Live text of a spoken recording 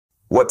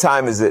What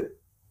time is it?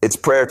 It's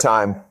prayer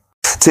time.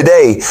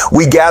 Today,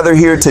 we gather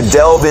here to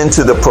delve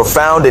into the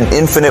profound and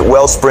infinite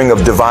wellspring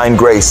of divine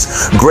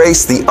grace.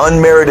 Grace, the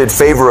unmerited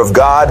favor of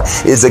God,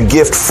 is a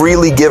gift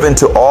freely given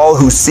to all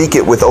who seek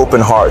it with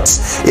open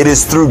hearts. It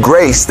is through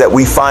grace that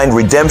we find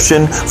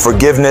redemption,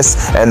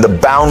 forgiveness, and the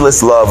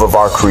boundless love of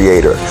our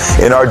Creator.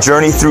 In our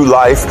journey through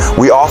life,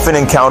 we often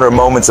encounter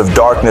moments of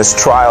darkness,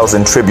 trials,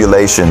 and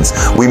tribulations.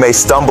 We may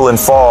stumble and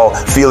fall,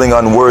 feeling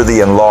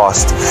unworthy and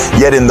lost.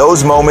 Yet in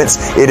those moments,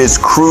 it is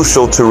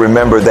crucial to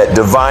remember that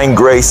divine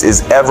grace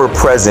is ever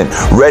present,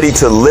 ready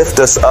to lift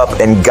us up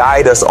and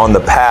guide us on the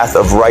path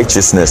of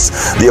righteousness.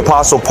 The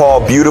Apostle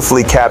Paul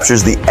beautifully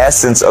captures the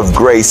essence of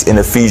grace in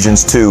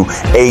Ephesians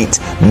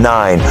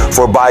 2:8-9.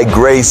 For by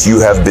grace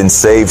you have been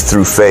saved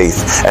through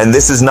faith. And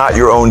this is not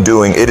your own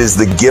doing. It is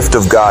the gift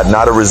of God,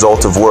 not a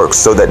result of works,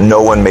 so that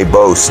no one may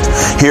boast.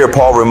 Here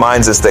Paul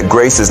reminds us that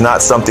grace is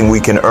not something we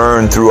can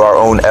earn through our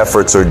own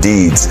efforts or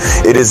deeds.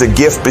 It is a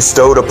gift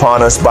bestowed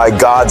upon us by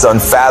God's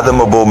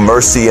unfathomable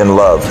mercy and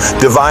love.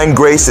 Divine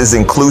grace is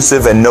inclusive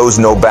and knows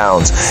no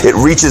bounds. It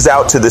reaches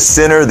out to the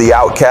sinner, the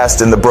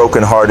outcast, and the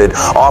brokenhearted,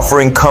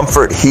 offering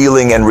comfort,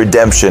 healing, and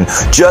redemption.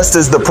 Just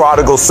as the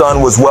prodigal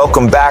son was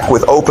welcomed back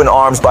with open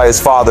arms by his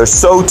father,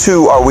 so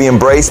too are we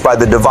embraced by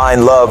the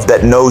divine love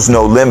that knows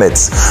no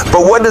limits.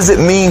 But what does it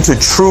mean to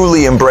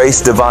truly embrace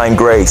divine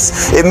grace?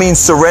 It means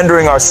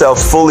surrendering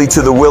ourselves fully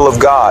to the will of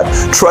God,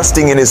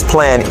 trusting in His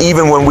plan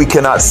even when we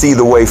cannot see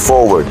the way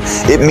forward.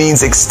 It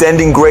means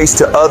extending grace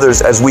to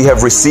others as we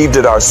have received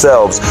it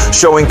ourselves,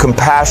 showing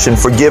compassion,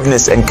 forgiveness,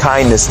 and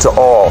kindness to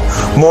all.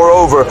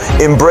 Moreover,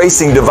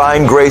 embracing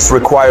divine grace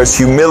requires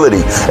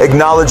humility,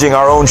 acknowledging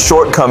our own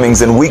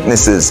shortcomings and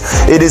weaknesses.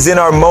 It is in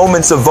our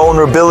moments of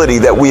vulnerability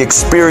that we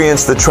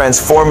experience the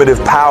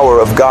transformative power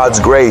of God's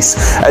grace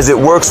as it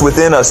works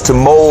within us to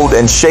mold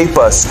and shape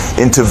us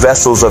into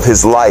vessels of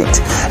His light.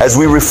 As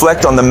we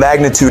reflect on the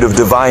magnitude of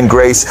divine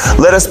grace,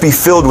 let us be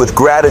filled with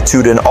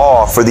gratitude and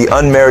awe for the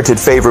unmerited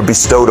favor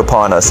bestowed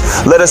upon us.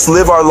 Let us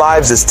live our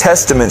lives as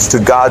testaments to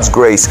God's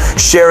grace,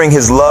 sharing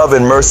His love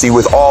and mercy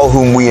with all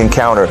whom we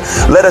encounter.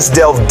 Let us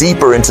delve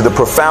deeper into the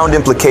profound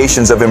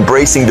implications of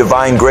embracing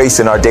divine grace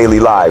in our daily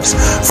lives.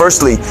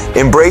 Firstly,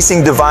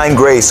 embracing divine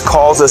grace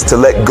calls us to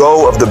let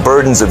go of the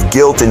burdens of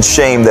guilt and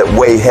shame that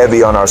weigh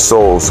heavy on our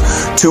souls.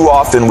 Too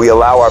often we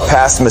allow our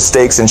past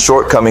mistakes and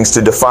shortcomings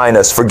to define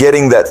us,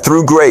 forgetting that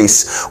through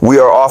grace we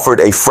are offered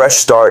a fresh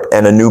start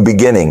and a new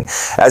beginning.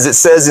 As it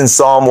says in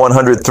Psalm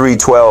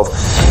 103:12,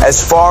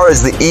 as far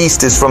as the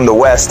east is from the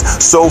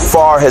west, so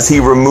far has He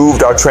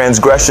removed our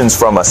transgressions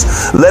from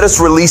us. Let us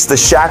release the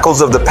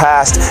shackles of the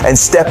past and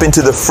step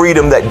into the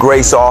freedom that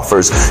grace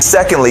offers.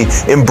 Secondly,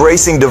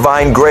 embracing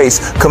divine grace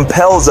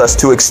compels us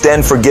to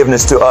extend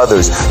forgiveness to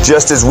others,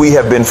 just as we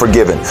have been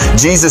forgiven.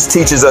 Jesus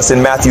teaches us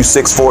in Matthew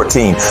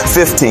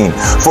 6:14-15,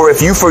 for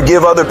if you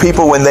forgive other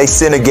people when they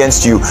sin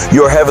against you,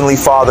 your heavenly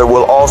Father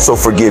will also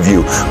forgive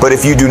you. But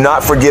if you do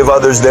not forgive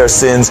others their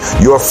sins,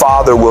 your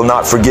Father will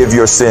not forgive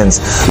your sins.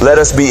 Let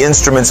us be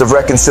instruments of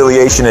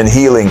reconciliation and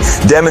healing,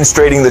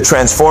 demonstrating the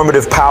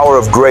transformative power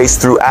of grace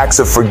through acts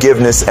of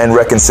forgiveness and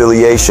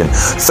reconciliation.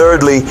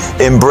 Thirdly,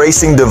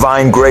 embracing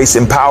divine grace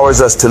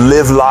empowers us to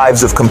live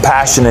lives of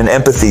compassion and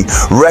empathy,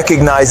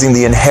 recognizing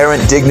the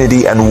inherent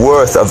dignity and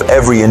worth of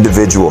every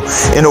individual.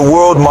 In a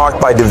world marked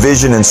by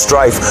division and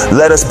strife,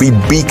 let us be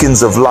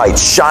beacons of light,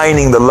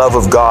 shining the love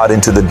of God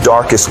into the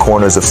darkest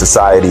corners of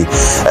society.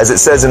 As it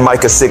says in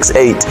Micah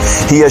 6:8,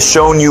 He has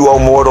shown you, O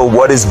mortal,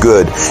 what is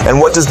good, and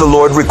what does the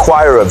Lord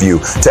require of you?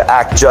 To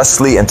act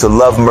justly and to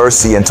love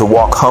mercy and to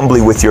walk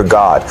humbly with your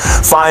God.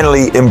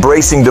 Finally,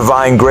 embracing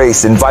divine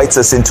grace invites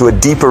us into a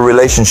deeper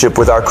relationship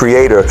with our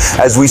Creator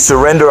as we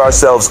surrender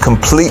ourselves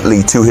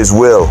completely to His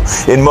will.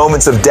 In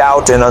moments of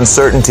doubt and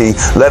uncertainty,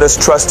 let us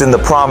trust in the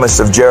promise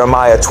of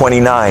Jeremiah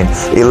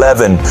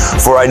 29:11.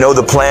 For I know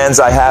the plans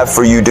I have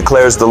for you,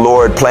 declares the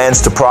Lord,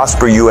 plans to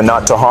prosper you and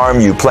not to harm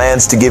you,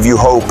 plans to give you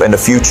hope and a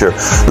future.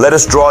 Let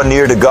us draw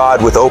near to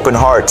God with open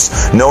hearts,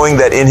 knowing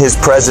that in His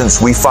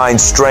presence we find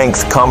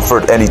strength,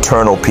 comfort, and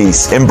eternal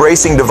peace.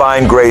 Embracing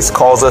divine grace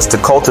calls us to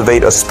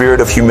cultivate a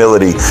spirit of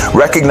humility,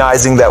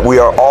 recognizing that we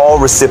are all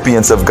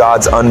recipients of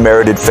God's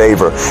unmerited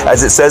favor.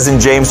 As it says in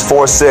James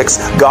 4:6,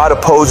 God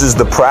opposes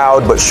the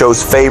proud but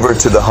shows favor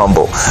to the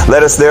humble.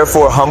 Let us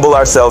therefore humble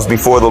ourselves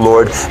before the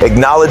Lord,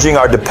 acknowledging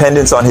our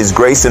dependence on His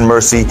grace and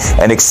mercy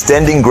and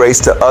extending grace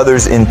to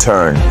others in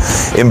turn.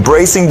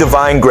 Embracing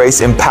divine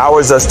grace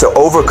empowers us to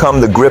overcome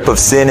the grip of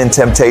sin and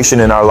temptation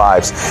in our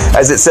lives.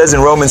 As it says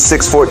in Romans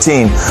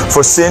 6:14,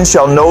 for sin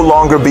shall no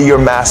longer be your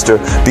master,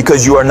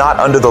 because you are not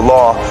under the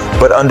law,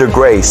 but under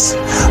grace.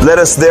 Let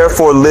us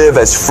therefore live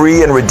as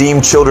free and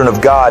redeemed children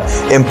of God,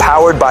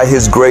 empowered by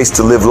His grace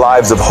to live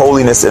lives of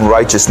holiness and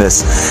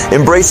righteousness.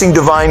 Embracing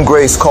divine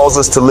grace calls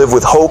us to live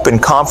with hope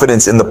and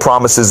confidence in the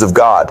promises of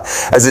God.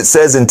 As it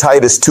says in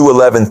Titus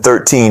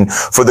 2:11-13,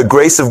 "For the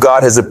grace of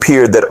God has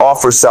appeared that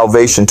offers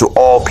salvation to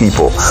all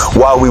people,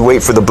 while we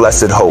wait for the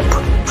blessed hope."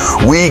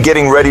 We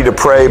getting ready to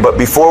pray, but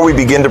before we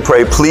begin to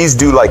pray, please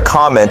do like,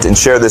 comment, and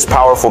share this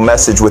powerful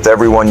message with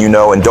everyone you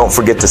know, and don't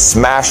forget to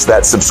smash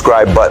that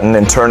subscribe button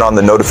and turn on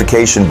the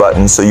notification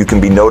button so you can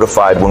be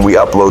notified when we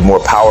upload more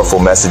powerful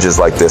messages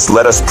like this.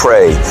 Let us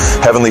pray.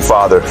 Heavenly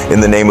Father, in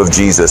the name of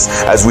Jesus,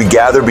 as we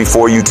gather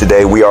before you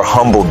today, we are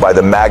humbled by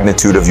the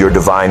magnitude of your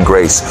divine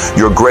grace.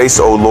 Your grace,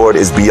 O Lord,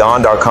 is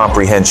beyond our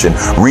comprehension,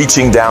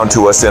 reaching down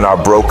to us in our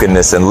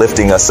brokenness and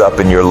lifting us up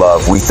in your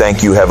love. We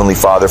thank you, Heavenly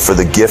Father, for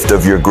the gift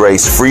of your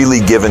grace freely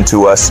given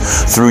to us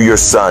through your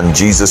Son,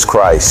 Jesus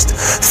Christ.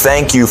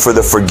 Thank you for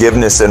the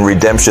forgiveness and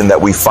redemption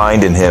that we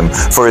find in him,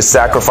 for his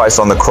sacrifice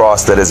on the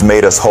cross that has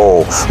made us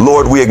whole.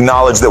 Lord, we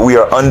acknowledge that we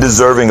are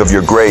undeserving of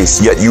your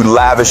grace, yet you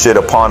lavish it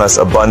upon us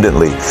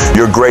abundantly.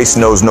 Your grace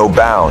knows no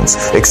bounds,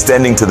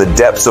 extending to the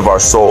depths of our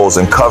souls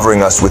and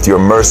covering us with your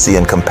mercy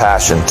and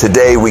compassion.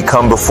 Today we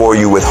come before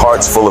you with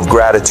hearts full of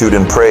gratitude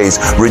and praise,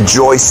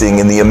 rejoicing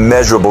in the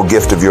immeasurable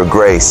gift of your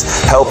grace.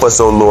 Help us,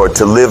 O Lord,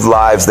 to live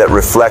lives that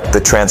reflect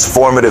the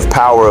transformative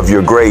power of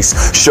your grace,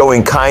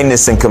 showing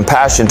kindness and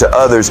compassion to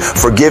others,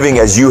 forgiving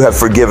as you have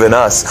forgiven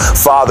us.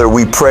 Father,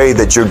 we pray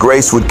that your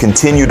grace would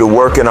continue to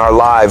work in our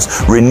lives,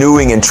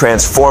 renewing and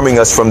transforming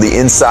us from the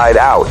inside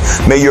out.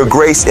 May your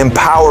grace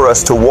empower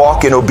us to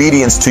walk in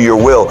obedience to your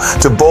will,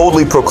 to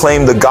boldly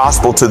proclaim the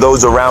gospel to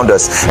those around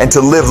us, and to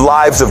live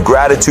lives of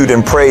gratitude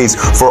and praise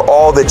for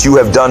all that you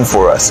have done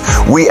for us.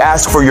 We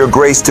ask for your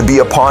grace to be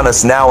upon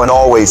us now and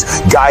always,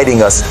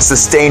 guiding us,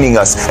 sustaining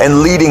us,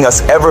 and leading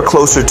us ever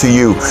closer to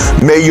you.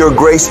 May your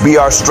grace be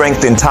our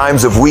strength in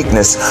times of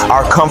weakness,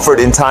 our comfort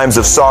in times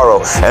of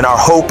sorrow, and our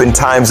hope in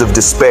times of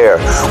despair.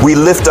 We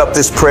lift up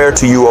this prayer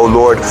to you, O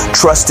Lord,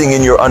 trusting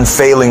in your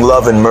unfailing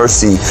love and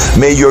mercy.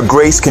 May your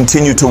grace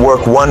continue to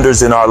work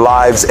wonders in our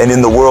lives and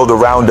in the world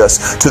around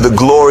us, to the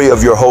glory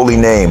of your holy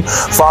name.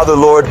 Father,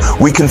 Lord,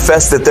 we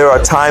confess that there are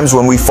times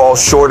when we fall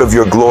short of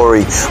your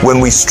glory, when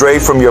we stray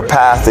from your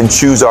path and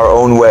choose our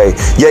own way.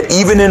 Yet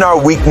even in our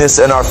weakness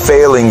and our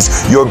failings,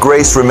 your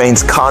grace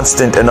remains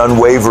constant and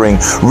unwavering,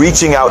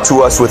 reaching out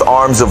to us with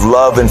arms of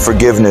love and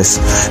forgiveness.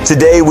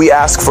 Today we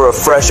ask for a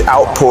fresh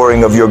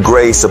outpouring of your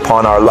grace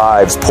upon our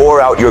lives.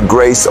 Pour out your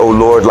grace, O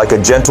Lord, like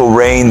a gentle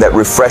rain that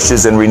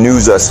refreshes and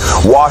renews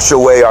us. Wash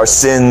away our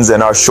sins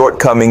and our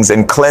shortcomings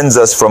and cleanse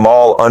us from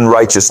all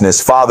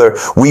unrighteousness. Father,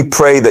 we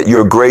pray that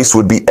your grace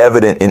would be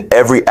evident in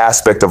every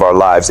aspect of our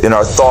lives, in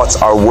our thoughts,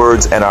 our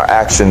words, and our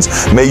actions.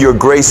 May your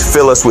grace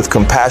fill us with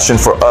compassion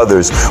for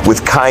others,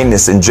 with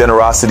kindness and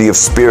generosity of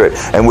spirit,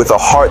 and with a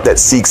heart that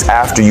seeks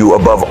after you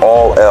above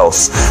all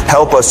else.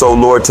 Help us, O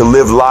Lord, to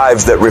live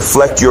lives that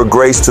reflect your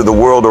grace to the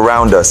world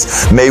around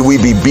us. May we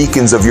be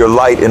beacons of your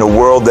light in a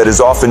world that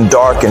is often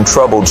dark and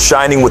troubled,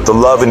 shining with the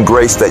love and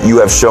grace that you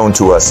have shown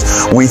to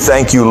us. We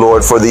thank you,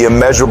 Lord, for the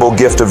immeasurable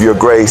gift of your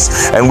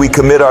grace, and we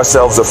commit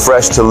ourselves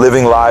afresh to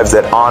living lives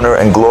that honor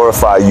and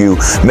glorify you.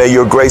 May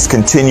your grace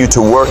continue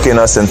to work in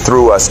us and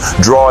through us,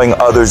 drawing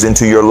others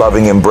into your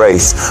loving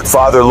embrace.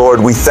 Father, Lord,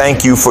 we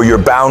thank you for your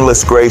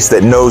boundless grace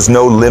that knows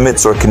no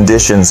limits or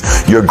conditions.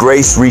 Your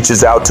grace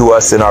reaches out to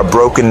us in our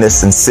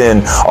brokenness and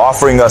sin,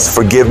 offering us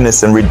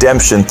forgiveness and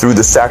redemption through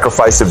the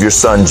sacrifice of your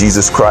Son,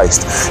 Jesus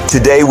Christ.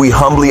 Today we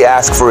humbly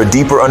ask for a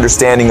deeper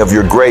understanding of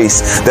your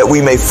grace, that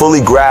we may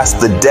fully grasp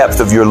the depth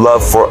of your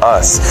love for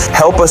us.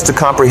 Help us to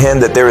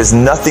comprehend that there is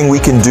nothing we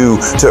can do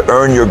to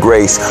earn your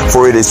grace,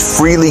 for it is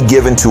freely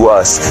given to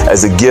us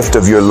as a gift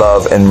of your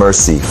love and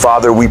mercy.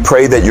 Father, we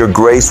pray that your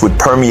grace would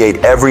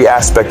permeate every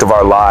aspect of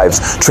our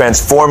lives,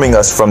 transforming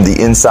us from the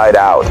inside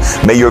out.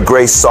 May your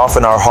grace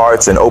soften our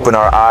hearts and open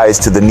our eyes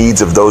to the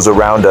needs of those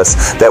around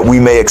us, that we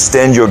may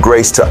extend your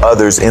grace to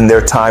others in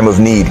their time of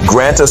need.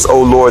 Grant us,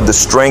 O Lord, the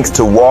strength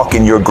to walk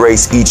in your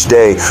grace each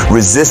day,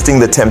 resisting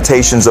the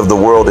temptations of the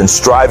world and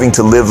striving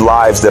to live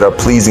lives that are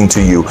pleasing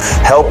to you.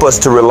 Help us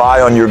to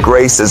rely on your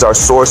grace as our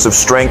source of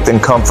strength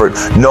and comfort,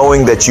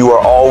 knowing that you are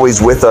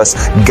always with us,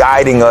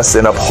 guiding us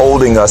and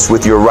upholding us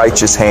with your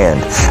righteous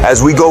hand.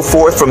 As we go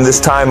forth from this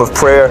time of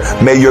prayer,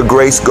 may your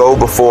grace go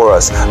before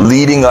us,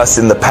 leading us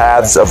in the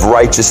paths of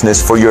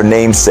righteousness for your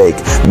name's sake.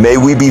 May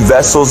we be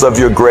vessels of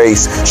your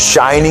grace,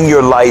 shining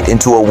your light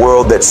into a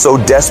world that so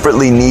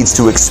desperately needs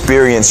to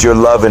experience your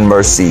love and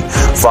mercy.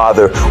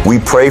 Father, we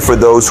pray for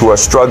those who are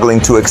struggling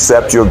to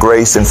accept your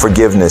grace and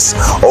forgiveness.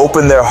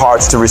 Open their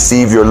hearts to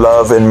receive your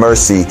love and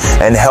mercy,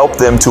 and help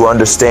them to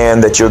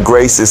understand that your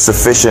grace is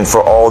sufficient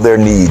for all their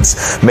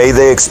needs. May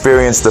they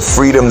experience the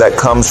freedom that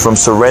comes from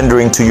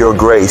surrendering to your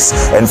grace,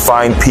 and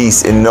find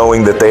peace in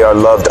knowing that they are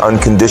loved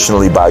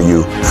unconditionally by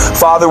you.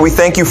 Father, we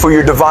thank you for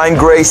your divine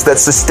grace that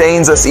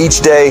sustains us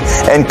each day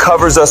and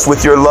covers us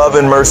with your love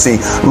and mercy.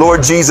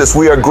 Lord Jesus,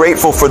 we are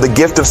grateful for the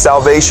gift of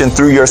salvation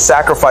through your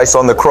sacrifice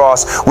on the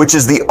cross, which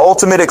is the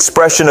ultimate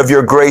expression of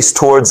your grace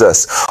towards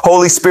us.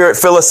 Holy Spirit,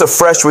 fill us afresh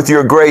afresh with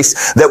your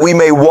grace, that we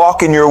may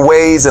walk in your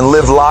ways and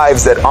live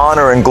lives that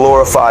honor and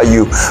glorify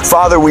you.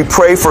 Father, we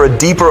pray for a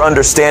deeper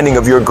understanding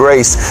of your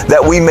grace,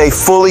 that we may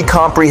fully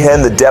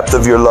comprehend the depth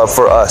of your love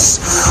for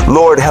us.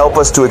 Lord, help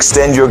us to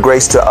extend your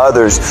grace to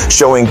others,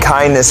 showing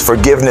kindness,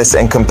 forgiveness,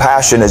 and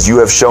compassion as you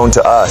have shown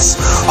to us.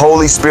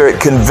 Holy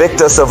Spirit,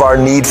 convict us of our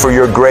need for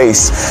your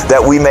grace,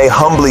 that we may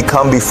humbly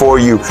come before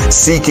you,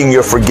 seeking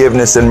your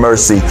forgiveness and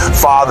mercy.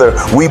 Father,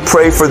 we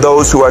pray for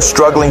those who are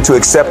struggling to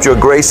accept your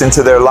grace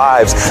into their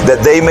lives,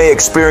 that they may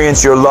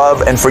experience your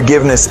love and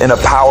forgiveness in a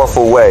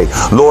powerful way.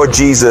 Lord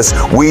Jesus,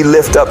 we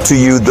lift up to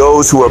you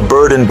those who are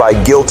burdened by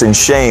guilt and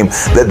shame,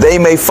 that they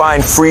may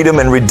find freedom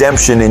and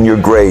redemption in your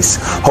grace.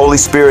 Holy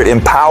Spirit,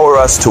 empower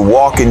us to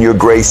walk in your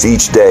grace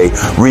each day,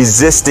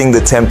 resisting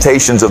the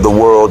temptations of the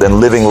world and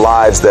living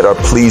lives that are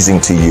pleasing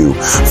to you.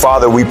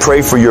 Father, we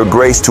pray for your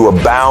grace to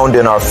abound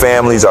in our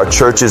families, our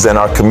churches, and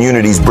our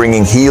communities,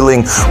 bringing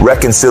healing,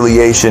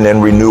 reconciliation,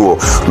 and renewal.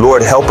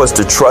 Lord, help us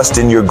to trust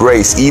in your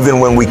grace even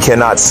when we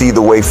cannot see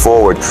the way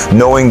forward,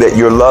 knowing that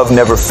your love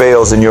never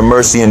fails and your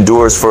mercy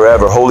endures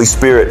forever. Holy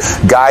Spirit,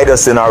 guide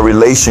us in our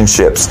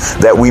relationships,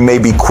 that we may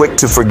be quick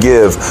to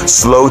forgive,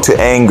 slow to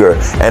anger,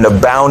 and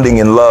abounding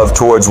in love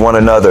towards one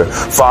another.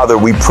 Father,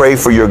 we pray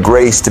for your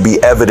grace to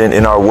be evident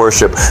in our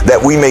worship,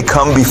 that we may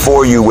come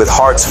before you with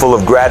hearts full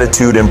of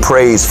gratitude and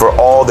praise for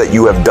all that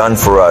you have done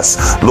for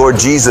us. Lord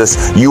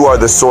Jesus, you are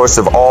the source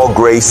of all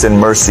grace and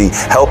mercy.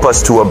 Help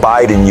us to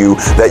abide in you,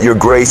 that your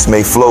grace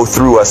may flow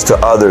through us to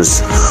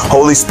others.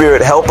 Holy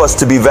Spirit, help us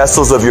to be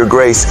vessels of your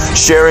grace,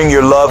 sharing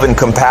your love and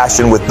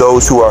compassion with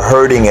those who are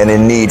hurting and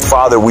in need.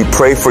 Father, we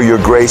pray for your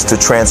grace to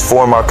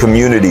transform our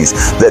communities,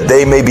 that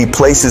they may be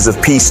places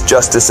of peace,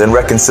 justice, and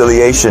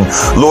reconciliation.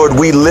 Lord,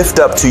 we lift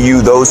up to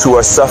you those who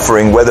are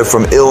suffering, whether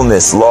from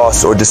illness,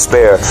 loss, or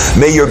despair.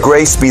 May your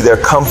grace be their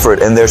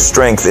comfort and their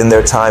strength in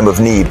their time of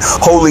need.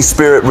 Holy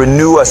Spirit,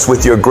 renew us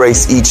with your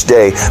grace each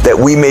day, that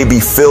we may be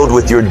filled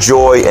with your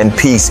joy and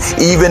peace,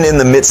 even in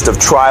the midst of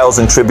trials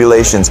and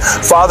tribulations.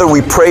 Father,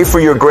 we pray for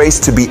your grace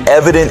to be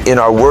evident in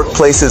our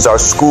workplaces, our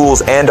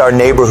schools, and our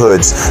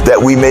neighborhoods,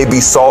 that we may be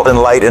salt and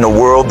light in a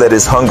world that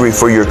is hungry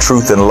for your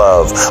truth and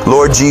love.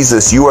 Lord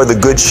Jesus, you are the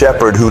good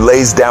shepherd who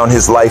lays down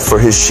his life for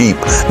his sheep.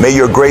 May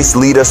your grace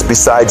lead us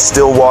beside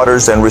still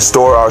waters and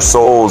restore our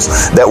souls,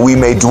 that we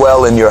may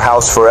dwell in your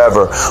house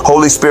forever.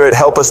 Holy Spirit,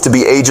 help us to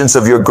be agents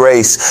of your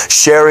grace,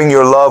 sharing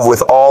your love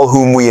with all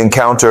whom we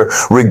encounter,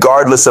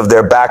 regardless of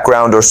their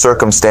background or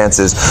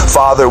circumstances.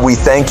 Father, we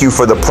thank you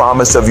for the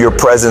promise of your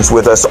presence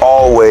with us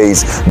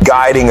always,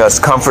 guiding us,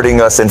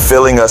 comforting us, and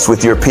filling us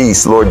with your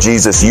peace. Lord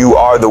Jesus, you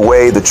are the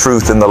way, the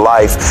truth, and the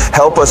life.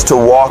 Help us to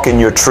walk in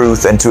your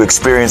truth and to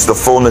experience the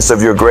fullness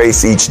of your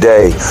grace each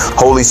day.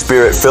 Holy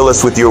Spirit, fill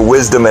us with your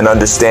wisdom and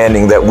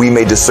understanding, that we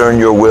may discern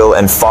your will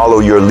and follow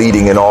your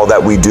leading in all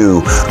that we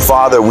do.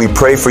 Father, we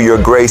pray for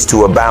your grace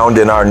to abound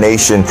in our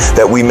nation,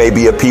 that we may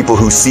be a people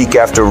who seek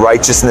after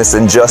righteousness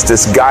and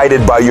justice,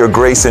 guided by your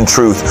grace and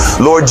truth.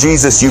 Lord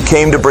Jesus, you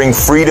came to bring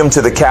freedom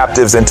to the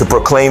captives and to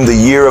proclaim the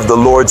year of the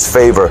Lord's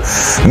favor.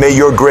 May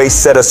your grace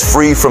set us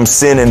free from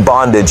sin and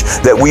bondage,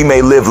 that we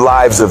may live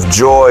lives of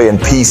joy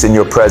and peace in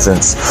your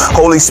presence.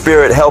 Holy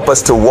Spirit, help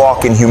us to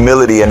walk in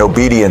humility and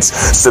obedience,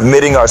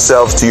 submitting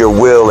ourselves to your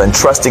will and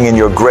trusting in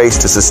your grace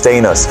to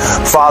sustain us.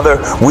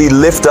 Father, we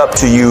lift up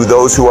to you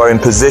those who are in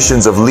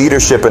positions of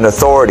leadership and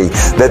authority,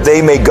 that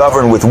they may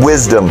govern with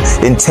wisdom,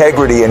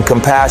 integrity, and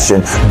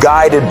compassion,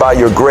 guided by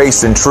your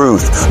grace and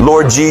truth.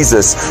 Lord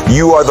Jesus,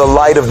 you are the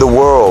light of the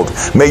world.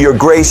 May your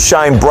grace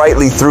shine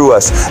brightly through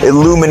us,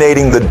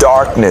 illuminating the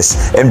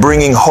darkness and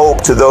bringing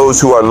hope to those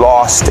who are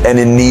lost and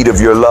in need of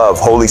your love.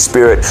 Holy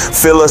Spirit,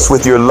 fill us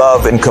with your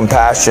love and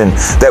compassion,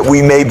 that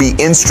we may be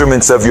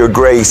instruments of your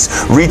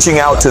grace, reaching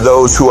out to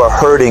those who are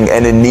hurting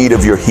and in need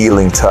of your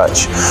healing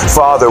touch.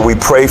 Father, we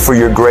pray for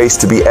your grace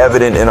to be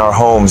evident in our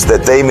homes,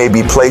 that they may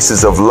be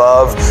places of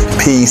love,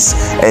 peace,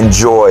 and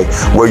joy,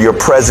 where your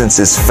presence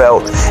is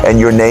felt and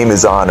your name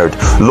is honored.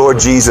 Lord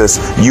Jesus,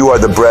 you are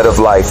the bread of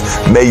life.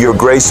 May your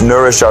grace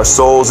nourish our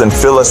souls and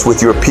fill us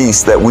with your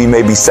peace, that we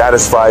may be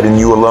satisfied in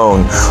you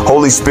alone.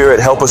 Holy Spirit,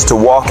 help us to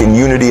walk in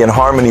unity and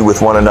harmony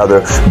with one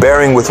another,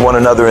 bearing with one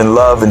another in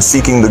love and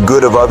seeking the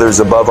good of others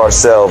above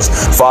ourselves.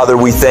 Father,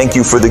 we thank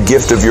you for the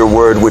gift of your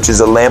word, which is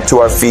a lamp to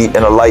our feet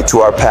and a light to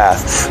our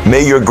path.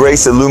 May your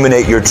grace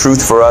illuminate your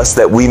truth for us,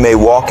 that we may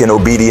walk in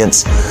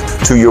obedience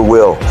to your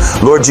will.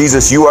 Lord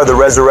Jesus, you are the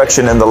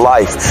resurrection and the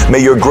life. May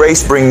your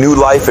grace bring new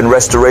life and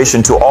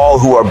restoration to all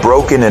who are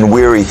broken and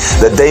weary,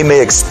 that they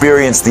may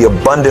experience the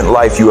abundant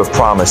life you have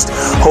promised.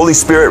 Holy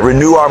Spirit,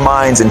 renew our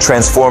minds and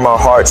transform our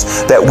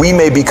hearts, that we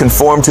may be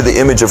conformed to the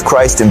image of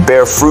Christ and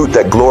bear fruit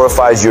that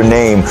glorifies your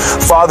name.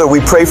 Father, we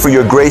pray for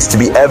your grace to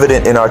be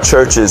evident in our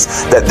churches,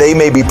 that they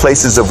may be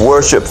places of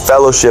worship,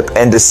 fellowship,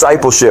 and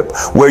discipleship,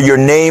 where your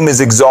name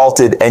is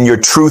exalted and your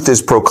truth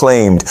is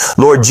proclaimed.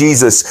 Lord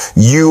Jesus,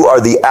 you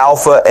are the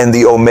Alpha and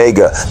the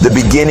Omega, the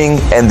beginning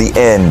and the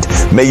end.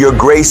 May your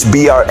grace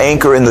be our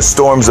anchor in the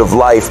storms of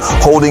life,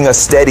 holding us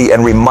steady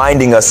and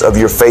reminding us of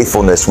your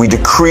faithfulness. We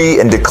decree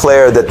and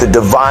declare that the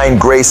divine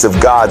grace of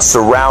God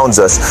surrounds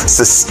us,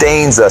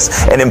 sustains us,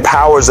 and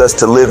empowers us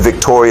to live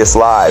victorious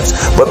lives.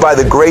 But by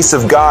the grace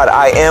of God,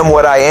 I am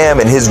what I am,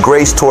 and his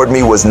grace toward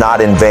me was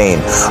not in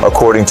vain,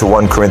 according to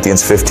 1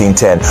 Corinthians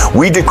 15:10.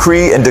 We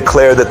decree and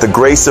declare that the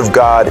grace of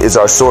God is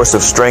our source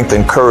of strength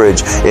and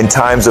courage in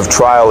times of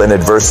trial and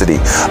adversity.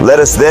 Let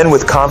us then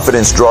with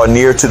confidence draw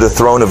near to the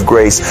throne of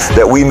grace,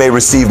 that we may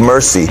receive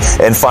mercy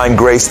and find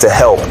grace to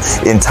help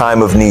in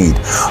time of need.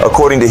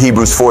 According to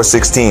Hebrews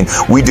 4:16,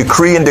 we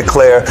decree and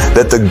declare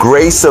that the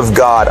grace of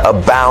God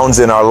abounds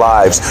in our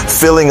lives,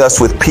 filling us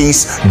with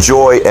peace,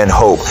 joy, and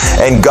hope.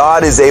 And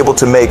God is able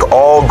to make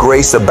all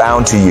grace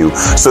abound to you,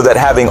 so that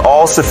having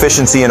all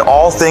sufficiency in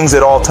all things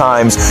at all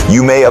times,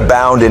 you may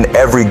abound in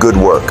every good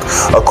work.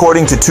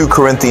 According to 2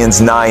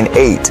 Corinthians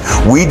 9:8,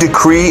 we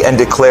decree and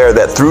declare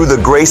that through the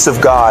grace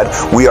of God,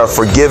 we are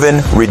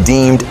forgiven,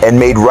 redeemed, and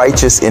made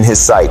righteous in his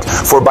sight.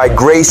 For by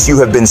grace you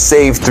have been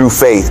saved through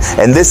faith,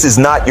 and this is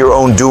not your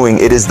own doing,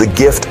 it is the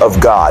gift of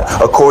God.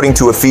 According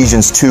to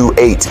Ephesians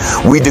 2:8,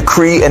 we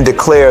decree and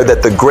declare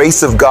that the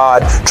grace of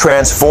God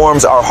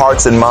transforms our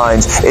hearts and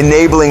minds,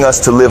 enabling us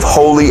to live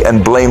holy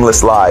and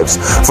blameless lives.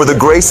 For the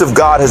grace of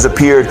God has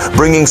appeared,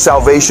 bringing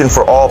salvation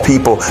for all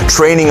people,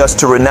 training us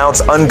to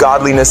renounce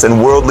ungodliness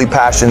and worldly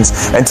passions,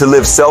 and to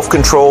live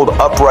self-controlled,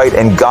 upright,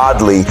 and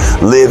godly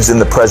lives in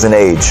the present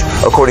age.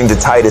 According to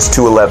Titus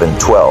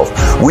 2:11-12,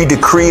 we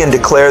decree and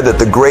declare that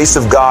the grace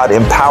of God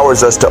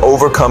empowers us to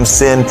overcome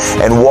sin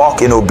and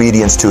walk in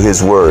obedience to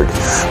his word.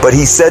 But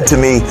he said to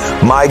me,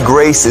 my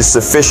grace is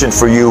sufficient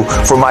for you,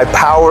 for my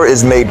power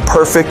is made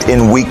perfect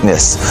in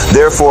weakness.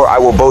 Therefore I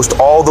will boast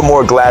all the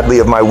more gladly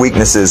of my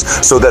weaknesses,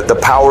 so that the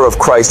power of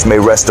Christ may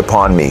rest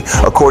upon me.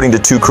 According to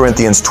 2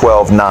 Corinthians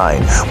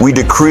 12:9, we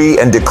decree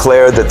and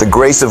declare that the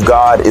grace of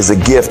God is a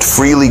gift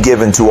freely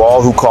given to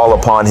all who call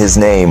upon his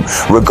name,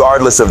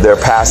 regardless of their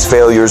past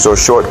failures or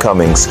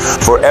shortcomings.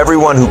 For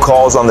everyone who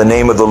calls on the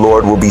name of the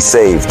Lord will be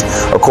saved.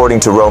 According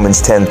to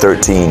Romans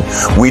 10:13,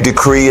 we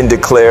decree and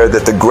declare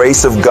that the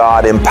grace of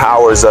God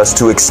empowers us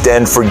to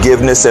extend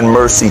forgiveness and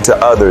mercy to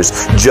others,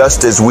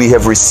 just as we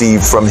have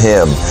received from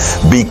him.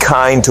 Be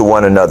kind to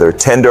one another,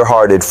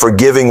 tender-hearted,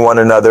 forgiving one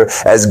another,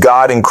 as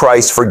God in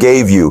Christ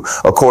forgave you.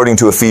 According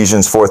to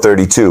Ephesians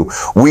 4:32,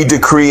 we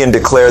decree and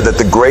declare that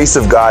the grace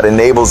of God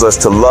enables us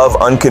to love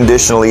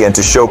unconditionally and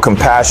to show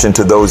compassion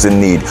to those in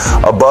need.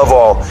 Above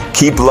all,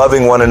 keep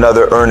loving one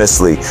another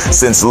earnestly,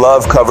 since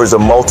love covers a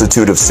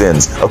multitude of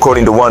sins.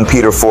 According to 1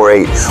 Peter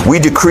 4:8, we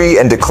decree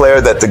and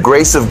declare that the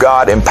grace of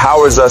God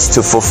empowers us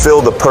to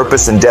fulfill the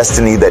purpose and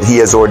destiny that he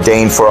has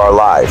ordained for our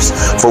lives.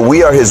 For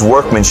we are his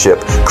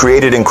workmanship,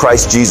 created in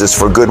Christ Jesus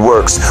for good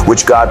works,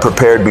 which God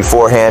prepared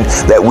beforehand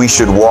that we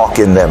should walk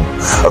in them.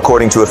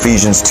 According to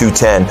Ephesians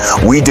 2:10,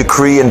 we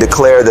decree and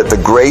declare that the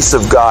grace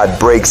of God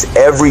breaks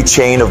every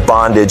chain of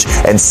bondage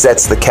and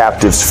sets the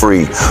captives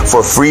free.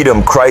 For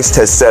freedom Christ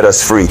has set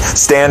us free.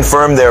 Stand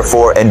firm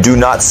therefore, and do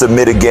not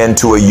submit again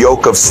to a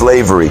yoke of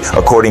slavery.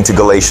 According to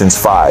Galatians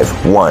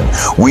 5:1,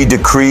 we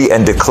decree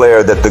and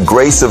declare that the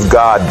grace of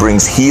God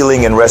brings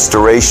healing and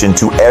restoration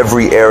to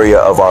every area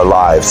of our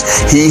lives.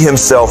 He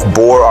himself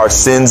bore our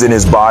sins in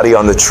his body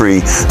on the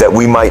tree, that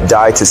we might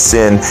die to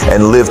sin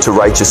and live to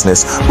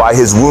righteousness. By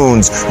his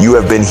wounds you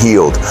have been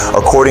healed.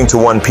 According to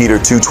 1 Peter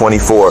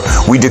 2:24,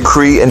 we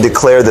decree and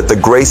declare that the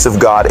grace of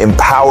God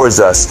empowers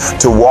us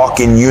to walk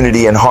in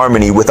unity and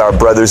harmony with our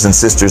brothers and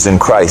sisters in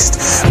Christ.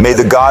 May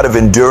the God of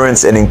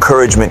endurance and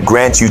encouragement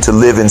grant you to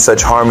live in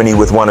such harmony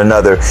with one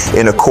another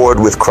in accord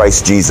with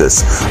Christ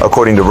Jesus.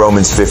 According to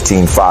Romans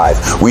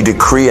 15:5, we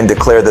decree and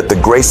declare that the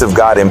grace of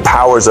God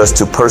empowers us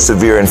to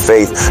persevere in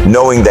faith,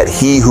 knowing that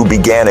he who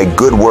began a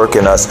good work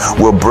in us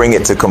will bring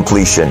it to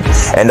completion.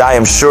 And I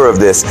am sure of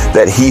this,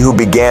 that he who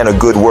began a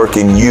good work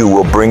in you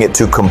will bring it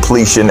to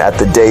completion at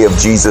the day of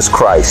Jesus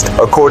Christ.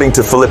 According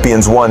to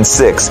Philippians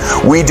 1:6,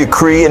 we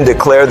decree and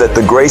declare that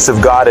the grace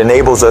of God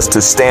enables us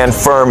to stand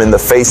firm in the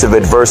face of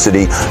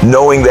adversity,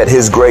 knowing that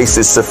his grace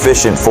is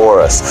sufficient for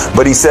us.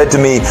 But he said to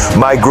me,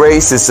 my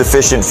grace is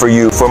sufficient for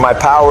you, for my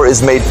power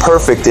is made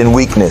perfect in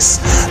weakness.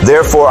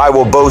 Therefore I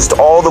will boast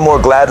all the more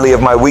gladly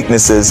of my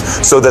weaknesses,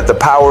 so that the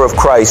power of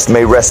Christ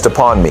may rest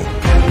upon me.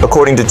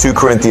 According to 2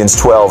 Corinthians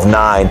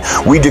 12:9,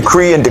 we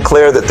decree and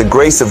declare that the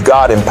grace of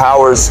God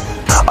empowers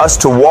us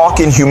to walk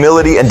in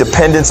humility and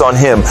dependence on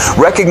him,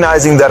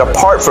 recognizing that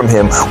apart from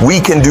him, we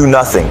can do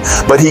nothing,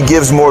 but he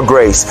gives more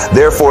grace.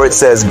 Therefore it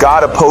says,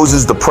 God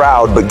opposes the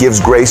proud, but gives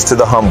grace to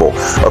the humble.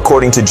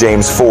 According to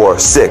James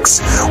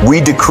 4:6,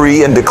 we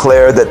decree and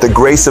declare that the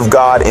grace of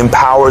God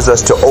empowers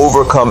us to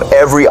overcome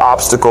every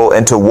obstacle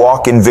and to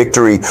walk in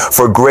victory,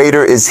 for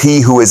greater is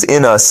he who is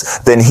in us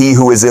than he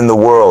who is in the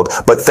world.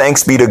 But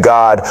thanks be to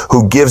God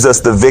who gives us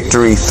the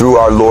victory through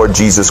our Lord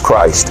Jesus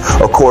Christ.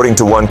 According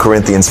to 1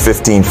 Corinthians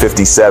 15:50,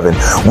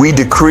 27. We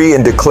decree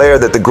and declare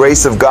that the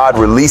grace of God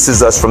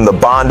releases us from the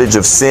bondage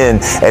of sin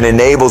and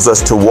enables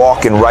us to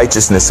walk in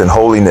righteousness and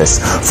holiness.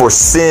 For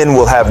sin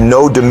will have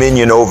no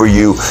dominion over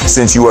you,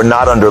 since you are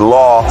not under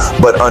law,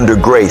 but under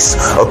grace.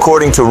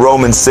 According to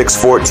Romans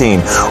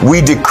 6:14,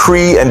 we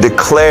decree and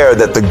declare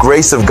that the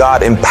grace of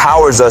God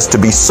empowers us to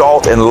be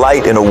salt and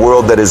light in a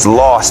world that is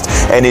lost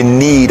and in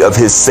need of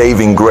His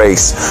saving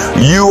grace.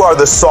 You are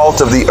the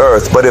salt of the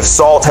earth, but if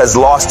salt has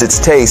lost its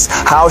taste,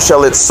 how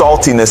shall its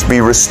saltiness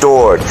be restored?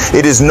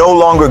 It is no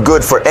longer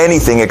good for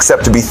anything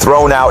except to be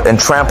thrown out and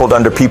trampled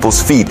under people's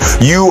feet.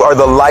 You are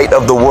the light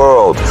of the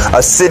world.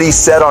 A city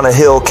set on a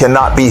hill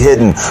cannot be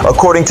hidden.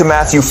 According to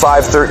Matthew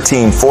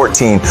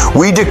 5:13-14,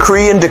 we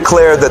decree and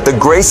declare that the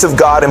grace of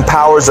God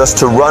empowers us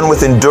to run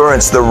with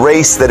endurance the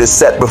race that is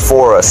set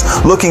before us,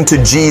 looking to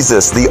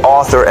Jesus, the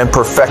author and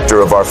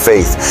perfecter of our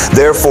faith.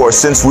 Therefore,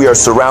 since we are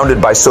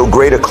surrounded by so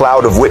great a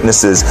cloud of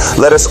witnesses,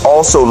 let us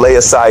also lay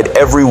aside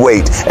every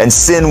weight and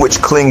sin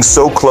which clings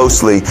so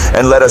closely,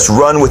 and let us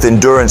run with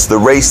endurance the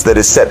race that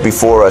is set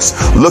before us,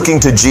 looking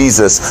to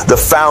Jesus, the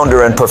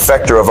founder and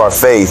perfecter of our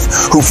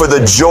faith, who for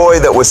the joy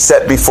that was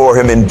set before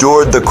Him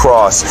endured the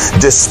cross,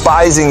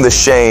 despising the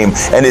shame,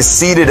 and is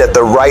seated at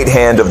the right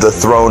hand of the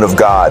throne of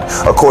God,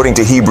 according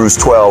to Hebrews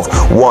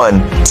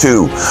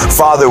 12:1-2.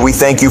 Father, we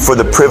thank You for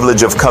the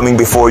privilege of coming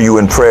before You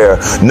in prayer,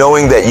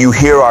 knowing that You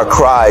hear our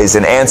cries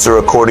and answer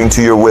according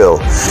to Your will.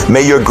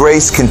 May Your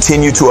grace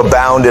continue to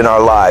abound in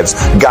our lives,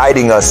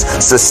 guiding us,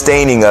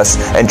 sustaining us,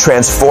 and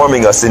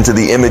transforming us into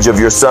the image of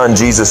Your Son,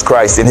 Jesus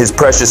Christ. In His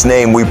precious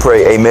name we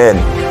pray,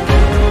 amen.